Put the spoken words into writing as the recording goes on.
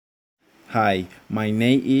Hi, my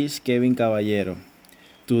name is Kevin Caballero.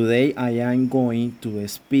 Today I am going to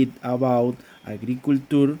speak about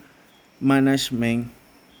agriculture management.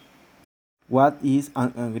 What is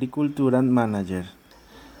an agricultural manager?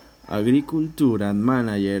 Agricultural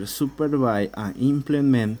managers supervise and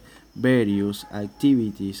implement various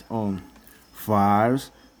activities on farms,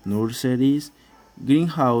 nurseries,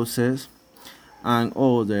 greenhouses, and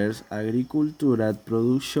others agricultural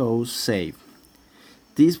production safe.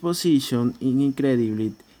 This position is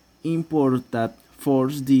incredibly important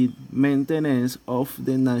for the maintenance of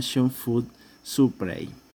the nation's food supply.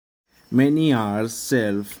 Many are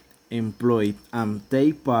self-employed and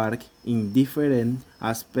take part in different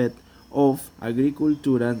aspects of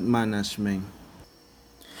agricultural management.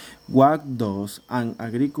 What does an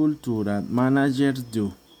agricultural manager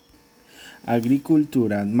do?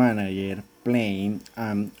 Agricultural manager plan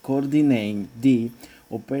and coordinate the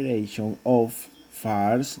operation of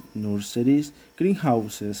farms, nurseries,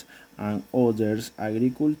 greenhouses, and other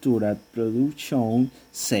agricultural production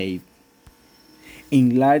safe.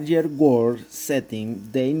 In larger world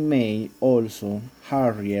settings, they may also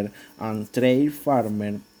hire and train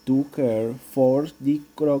farmers to care for the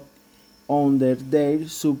crop under their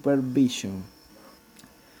supervision.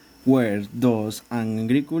 Where does an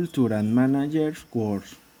agricultural manager work?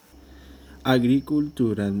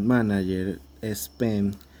 Agricultural managers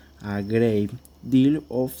spend a great deal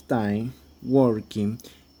of time working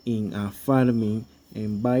in a farming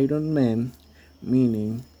environment,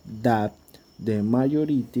 meaning that the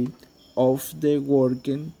majority of the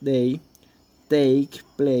working day take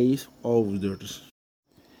place outdoors.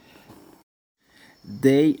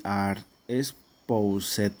 They are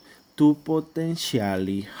exposed to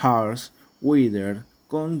potentially harsh weather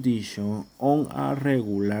conditions on a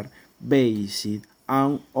regular basis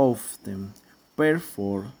and often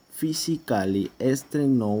perform physically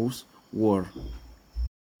strenuous work.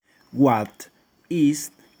 What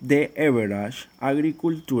is the average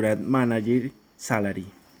agricultural manager salary?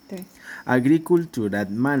 Okay.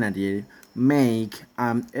 Agricultural manager make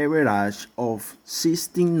an average of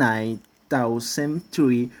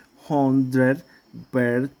 69,300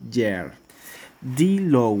 per year. The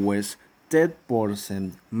lowest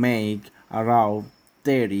 10% make around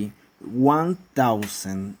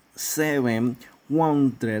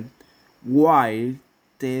 31,700, while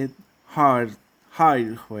the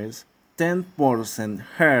highest 10%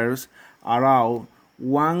 earns around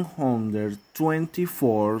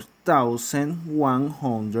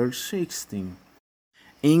 124,116.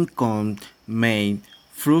 Income may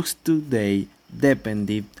fluctuate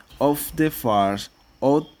depending on the farm's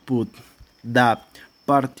output that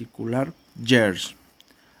particular years,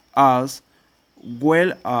 as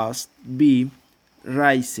well as be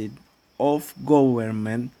raised of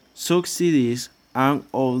government subsidies and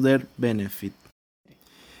other benefits.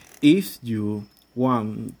 If you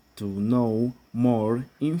want to know more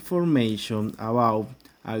information about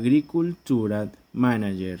agricultural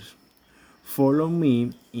managers, follow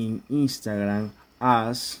me in Instagram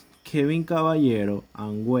as Kevin Caballero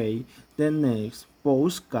and wait the next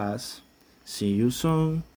podcast. See you soon.